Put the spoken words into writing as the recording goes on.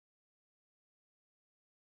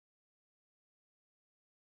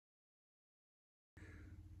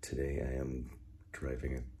Today I am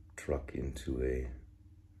driving a truck into a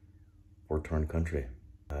war-torn country.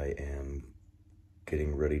 I am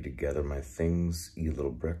getting ready to gather my things, eat a little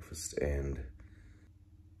breakfast, and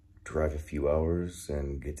drive a few hours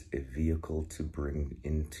and get a vehicle to bring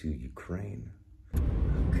into Ukraine.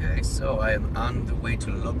 Okay, so I am on the way to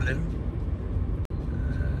Lublin.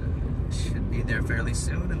 Should be there fairly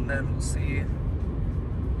soon, and then we'll see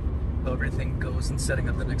how everything goes in setting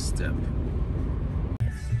up the next step.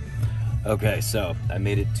 Okay, so I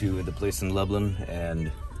made it to the place in Lublin,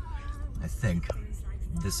 and I think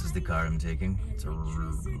this is the car I'm taking. It's a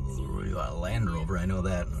Land Rover, I know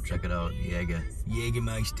that. I'll check it out.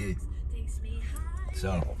 Jägermeister.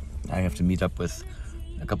 So I have to meet up with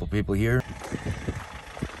a couple people here.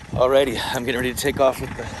 Alrighty, I'm getting ready to take off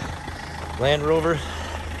with the Land Rover,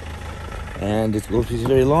 and it won't be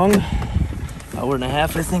very long. Hour and a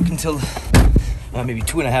half, I think, until maybe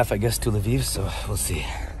 2.5, I guess, to Lviv. So we'll see.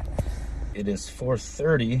 It is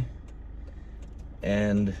 4:30,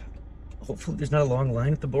 and hopefully there's not a long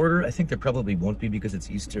line at the border. I think there probably won't be because it's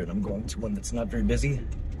Easter and I'm going to one that's not very busy.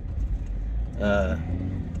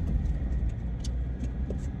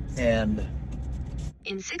 And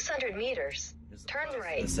in 600 meters, turn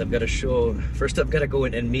right. I've got to show, first I've got to go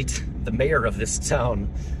in and meet the mayor of this town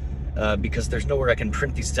because there's nowhere I can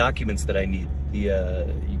print these documents that I need. The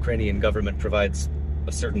Ukrainian government provides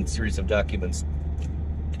a certain series of documents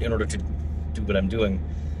in order to do what I'm doing,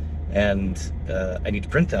 and I need to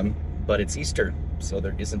print them, but it's Easter, so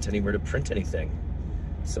there isn't anywhere to print anything.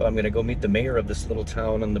 So I'm gonna go meet the mayor of this little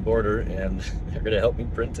town on the border, and they're gonna help me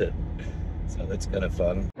print it. So that's kind of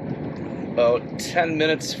fun. About 10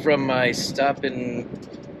 minutes from my stop in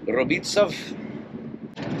Robitsov,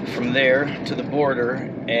 from there to the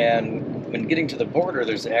border, and when getting to the border,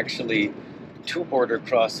 there's actually 2 border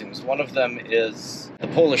crossings. One of them is the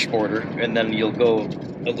Polish border, and then you'll go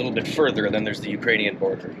a little bit further, and then there's the Ukrainian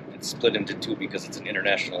border. It's split into 2 because it's an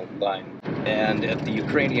international line. And at the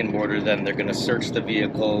Ukrainian border, then they're gonna search the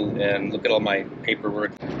vehicle and look at all my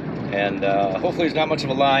paperwork. And hopefully there's not much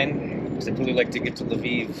of a line, because I'd really like to get to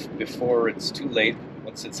Lviv before it's too late.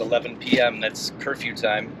 Once it's 11 p.m., that's curfew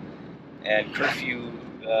time. And curfew,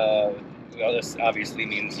 well, this obviously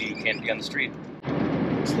means you can't be on the street.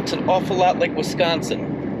 This looks an awful lot like Wisconsin.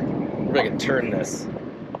 Where I can turn this.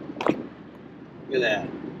 Look at that.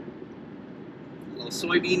 Little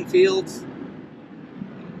soybean fields.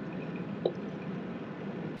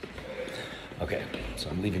 Okay, so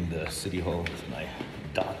I'm leaving the city hall with my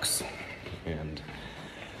docs and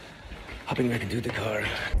hopping back into the car.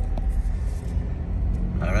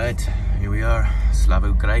 All right, here we are.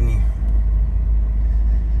 Slava Ukraini.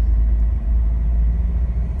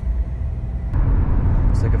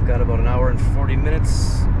 Looks like I've got about an hour and 40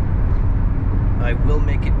 minutes. I will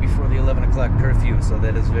make it before the 11 o'clock curfew, so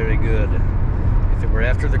that is very good. If it were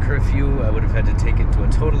after the curfew, I would have had to take it to a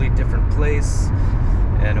totally different place,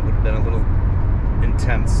 and it would have been a little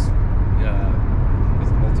intense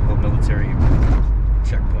with multiple military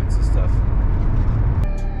checkpoints and stuff.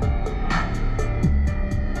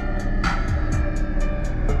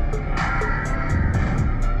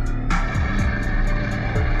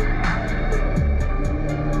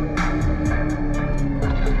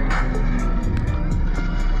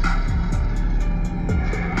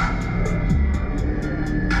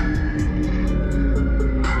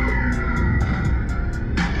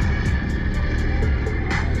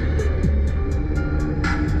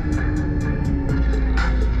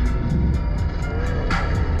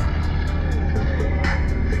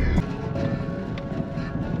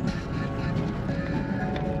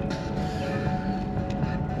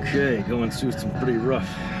 Okay, going through some pretty rough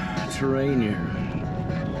terrain here.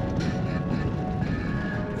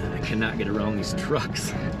 I cannot get around these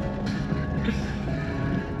trucks.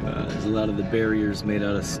 There's a lot of the barriers made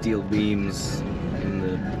out of steel beams in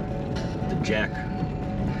the jack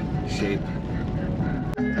shape.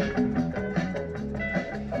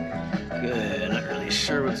 Good, not really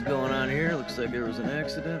sure what's going on here. Looks like there was an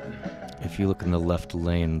accident. If you look in the left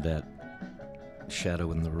lane, that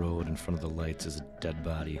shadow in the road in front of the lights is a dead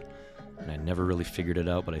body, and I never really figured it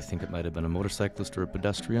out, but I think it might have been a motorcyclist or a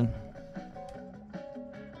pedestrian.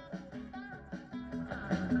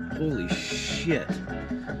 Holy shit,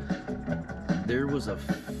 there was a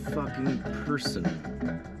fucking person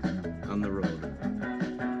on the road.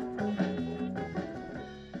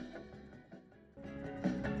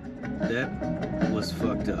 That was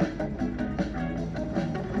fucked up.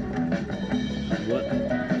 What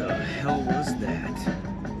the hell was that?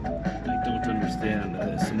 I don't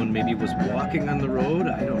understand. Someone maybe was walking on the road?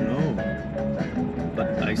 I don't know.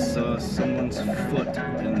 But I saw someone's foot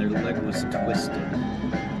and their leg was twisted.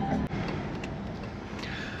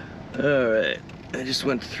 Alright, I just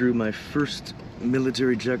went through my first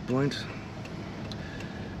military checkpoint.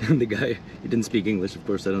 And the guy, he didn't speak English, of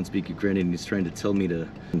course I don't speak Ukrainian, he's trying to tell me to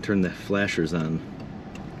turn the flashers on.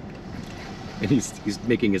 And he's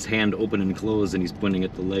making his hand open and close and he's pointing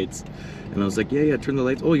at the lights. And I was like, yeah, turn the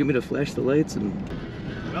lights. Oh, you want me to flash the lights? And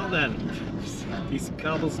well then, these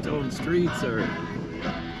cobblestone streets are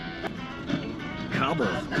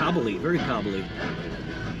cobbly, very cobbly.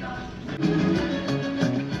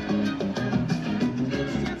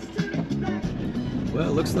 Well,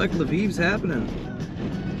 it looks like Lviv's happening.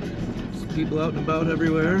 There's people out and about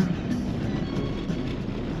everywhere.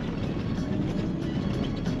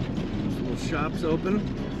 Little shops open.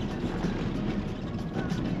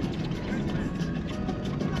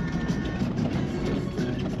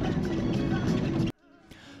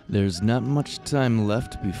 There's not much time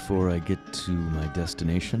left before I get to my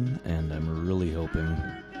destination, and I'm really hoping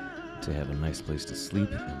to have a nice place to sleep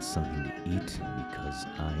and something to eat because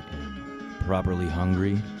I am properly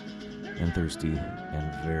hungry and thirsty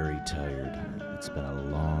and very tired. It's been a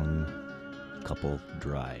long couple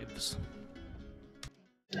drives.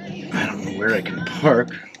 I don't know where I can park,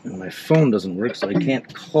 and my phone doesn't work, so I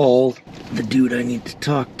can't call the dude I need to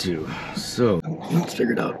talk to. So, let's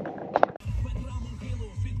figure it out.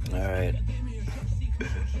 Alright.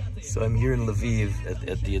 So I'm here in Lviv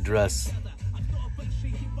at the address.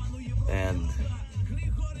 And,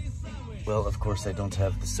 well, of course I don't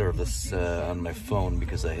have the service on my phone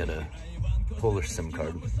because I had a Polish SIM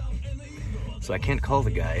card. So I can't call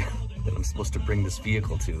the guy that I'm supposed to bring this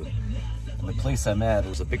vehicle to. And the place I'm at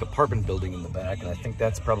is a big apartment building in the back, and I think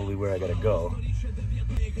that's probably where I gotta go.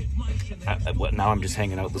 Now I'm just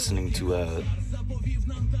hanging out listening to,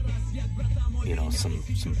 you know, some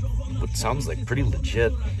what sounds like pretty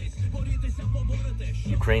legit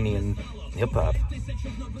Ukrainian hip-hop.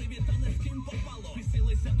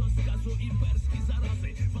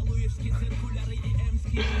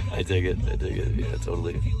 I dig it, yeah,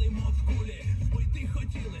 totally.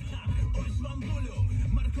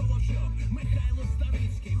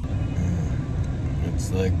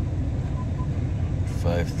 It's like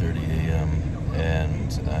 5:30 a.m.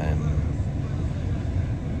 and I'm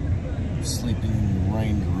sleeping in the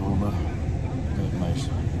Range Rover. Got my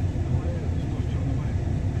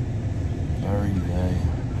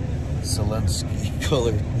Zelensky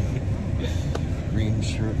colored green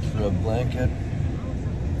shirt for a blanket.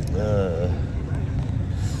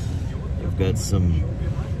 I've got some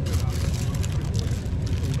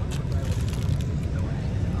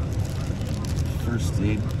first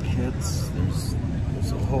aid kits.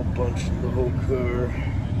 There's a whole bunch in the whole car.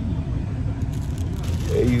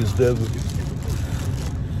 I used them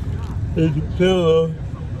as a pillow.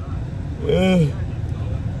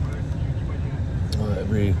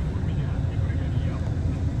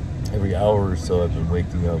 Every hour or so I've been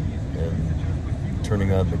waking up and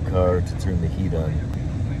turning on the car to turn the heat on.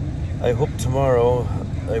 I hope tomorrow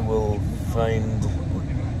I will find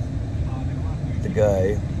the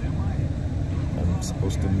guy I'm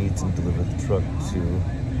supposed to meet and deliver the truck to.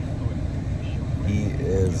 He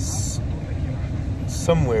is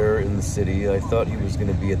somewhere in the city. I thought he was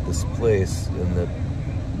going to be at this place and that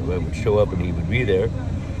I would show up and he would be there,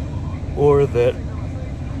 or that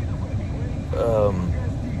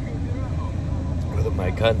my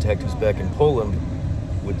contact who's back in Poland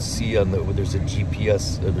would see on there's a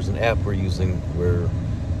GPS, there's an app we're using where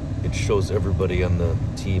it shows everybody on the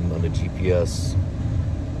team on a GPS,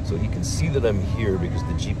 so he can see that I'm here because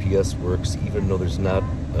the GPS works even though there's not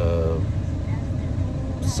a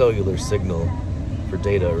cellular signal for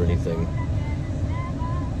data or anything.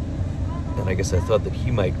 And I guess I thought that he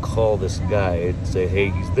might call this guy and say, hey,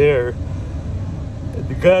 he's there, and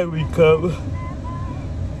the guy would come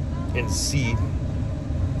and see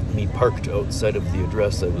me parked outside of the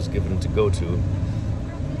address I was given to go to.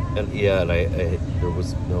 And yeah, and there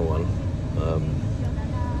was no one.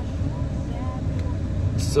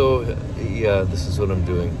 So yeah, this is what I'm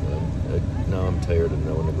doing. Now I'm tired and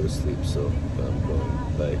I want to go to sleep, so I'm going.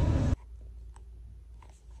 Bye.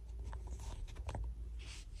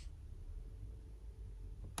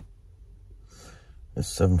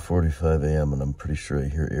 It's 7:45 a.m. and I'm pretty sure I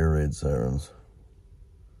hear air raid sirens.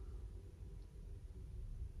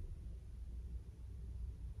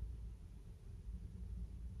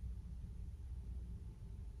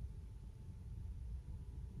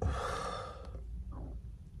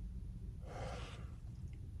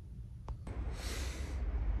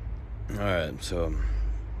 Alright, so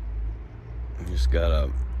I just got up.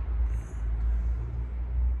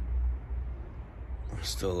 I'm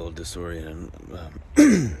still a little disoriented.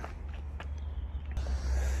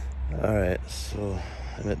 Alright, so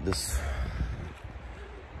I'm at this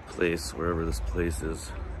place, wherever this place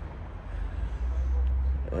is.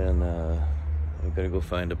 And I've got to go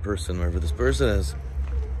find a person, wherever this person is.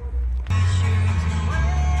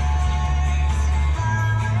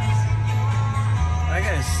 I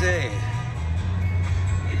gotta say,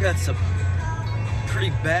 you got some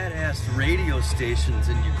pretty badass radio stations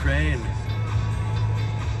in Ukraine.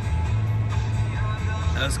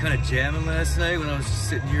 I was kind of jamming last night when I was just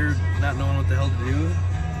sitting here not knowing what the hell to do.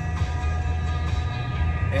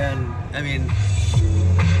 And, I mean,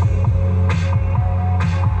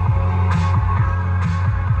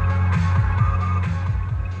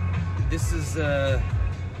 this is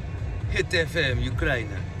Hit FM, Ukraine.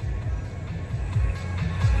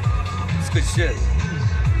 It's good shit.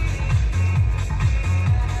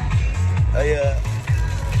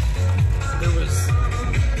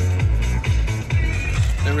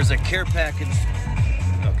 There was a care package.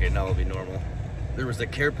 Okay, now it'll be normal. There was a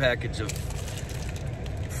care package of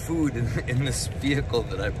food in this vehicle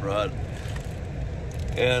that I brought,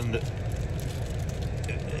 and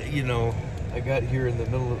you know, I got here in the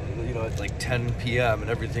middle of, you know, at like 10 p.m. and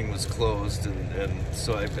everything was closed, and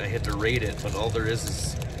so I had to rate it, but all there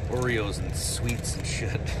is Oreos and sweets and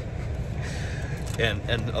shit.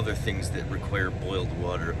 and other things that require boiled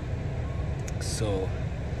water. So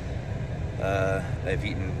I've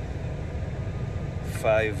eaten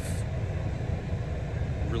 5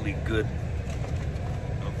 really good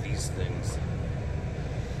of these things,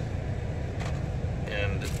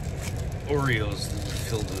 and Oreos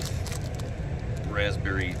filled with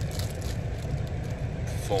raspberry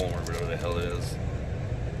foam or whatever the hell it is,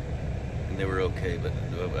 and they were okay, but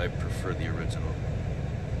I prefer the original.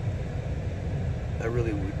 I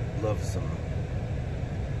really would love some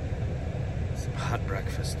hot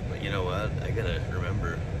breakfast, but you know what? I gotta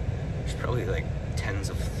remember, there's probably like tens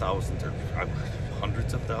of thousands or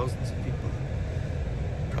hundreds of thousands of people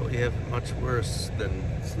probably have it much worse than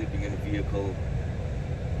sleeping in a vehicle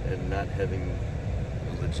and not having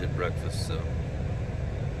a legit breakfast. So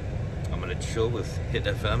I'm gonna chill with Hit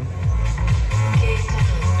FM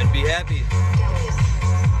and be happy.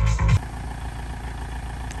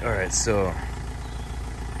 Alright, so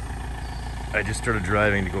I just started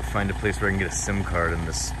driving to go find a place where I can get a SIM card, and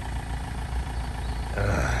this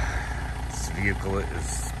vehicle is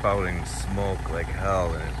spouting smoke like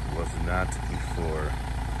hell, and it was not before.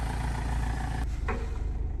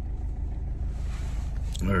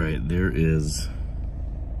 Alright, there is...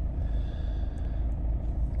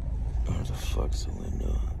 Where the fuck's the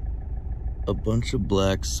window? A bunch of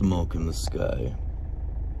black smoke in the sky.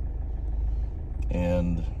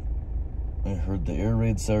 And I heard the air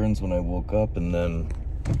raid sirens when I woke up, and then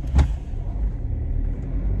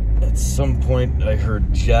at some point I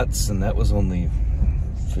heard jets, and that was only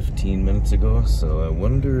 15 minutes ago, so I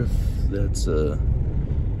wonder if that's a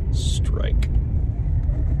strike.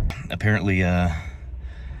 Apparently the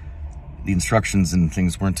instructions and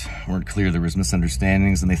things weren't clear. There was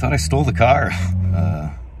misunderstandings, and they thought I stole the car.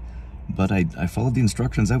 But I followed the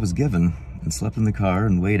instructions I was given and slept in the car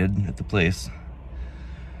and waited at the place.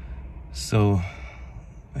 So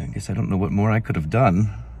I guess I don't know what more I could have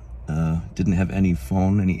done. Didn't have any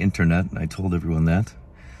phone, any internet. I told everyone that.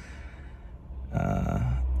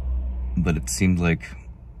 But it seemed like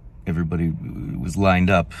everybody was lined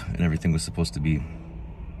up and everything was supposed to be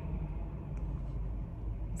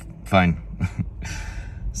fine.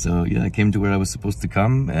 So yeah, I came to where I was supposed to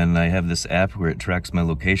come, and I have this app where it tracks my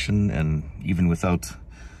location, and even without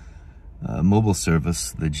mobile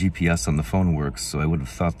service, the GPS on the phone works. So I would have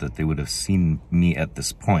thought that they would have seen me at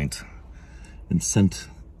this point and sent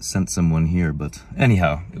someone here, but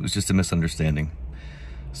anyhow, it was just a misunderstanding.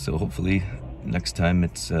 So hopefully next time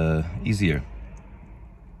it's easier,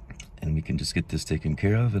 and we can just get this taken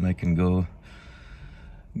care of, and I can go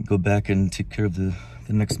back and take care of the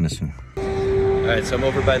next mission. Alright, so I'm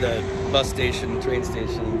over by the bus station, train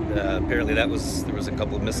station. Apparently there was a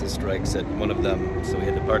couple of missile strikes at one of them, so we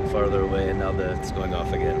had to park farther away, and now it's going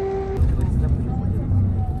off again.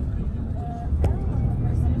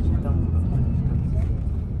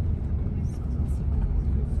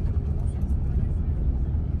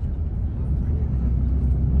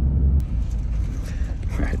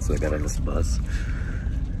 Alright, so I got on this bus,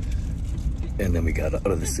 and then we got out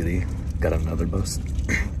of the city, got on another bus,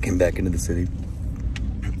 came back into the city,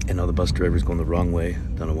 and now the bus driver's going the wrong way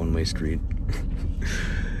down a one-way street,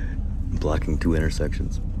 blocking 2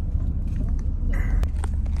 intersections.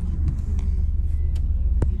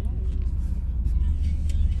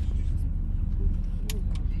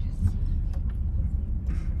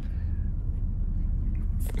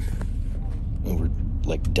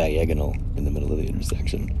 like diagonal in the middle of the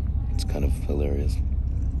intersection. It's kind of hilarious.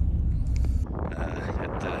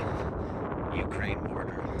 At the Ukraine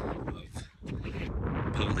border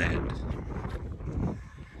of Poland.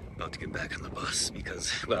 About to get back on the bus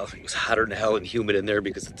because, well, it was hotter than hell and humid in there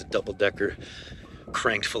because it's a double-decker,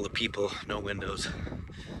 cranked full of people, no windows.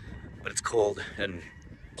 But it's cold and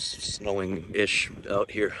snowing-ish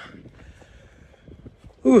out here.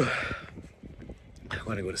 Whew. I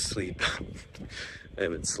want to go to sleep. I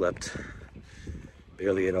haven't slept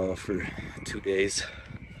barely at all for 2 days.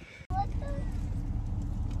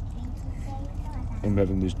 I'm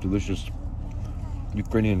having these delicious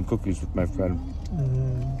Ukrainian cookies with my friend.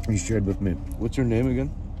 He shared with me. What's your name again?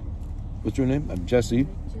 What's your name? I'm Jesse.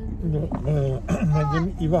 No, my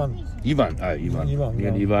name is Ivan. Ivan. Ah, Ivan. Ivan, Me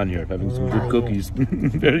and yeah. Ivan here having some good cookies.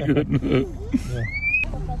 Very good. Yeah.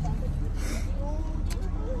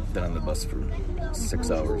 Been on the bus for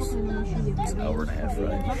 6 hours. It's an hour and a half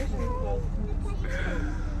ride.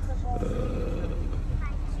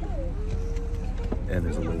 And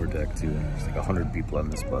there's a lower deck too. There's like 100 people on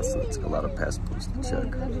this bus, so it's a lot of passports to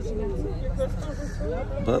check.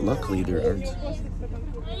 But luckily there aren't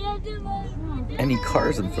any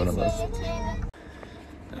cars in front of us.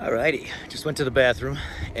 Alrighty, just went to the bathroom,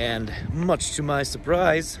 and much to my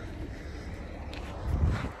surprise,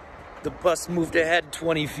 the bus moved ahead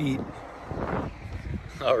 20 feet.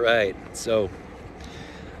 Alright, so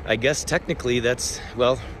I guess technically that's,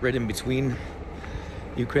 well, right in between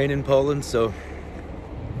Ukraine and Poland, so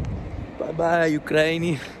bye-bye,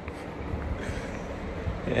 Ukraine.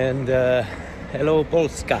 And hello,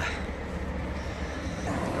 Polska.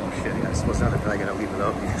 Oh shit, I suppose now they're probably gonna leave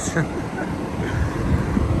without me.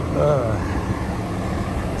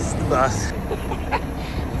 It's the bus.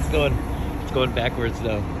 It's going backwards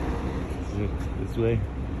now. This way,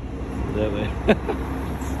 that way.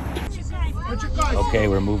 Okay,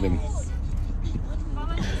 we're moving.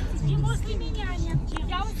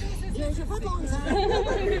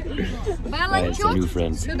 Alright, some new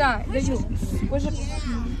friends.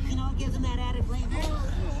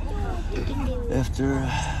 After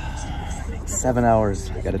 7 hours,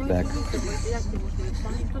 I got it back.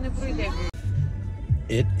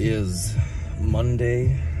 It is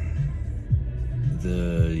Monday,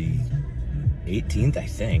 the 18th, I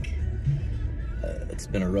think. It's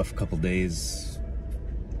been a rough couple days.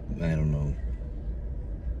 I don't know,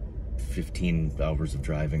 15 hours of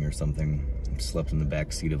driving or something. Slept in the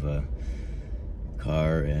back seat of a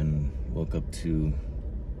car and woke up to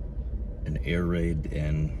an air raid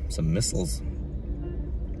and some missiles.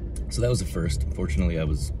 So that was the first. Unfortunately, I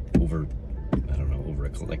was over, I don't know, over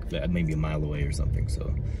like maybe a mile away or something.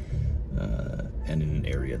 So, and in an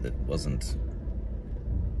area that wasn't,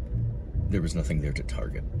 there was nothing there to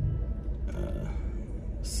target.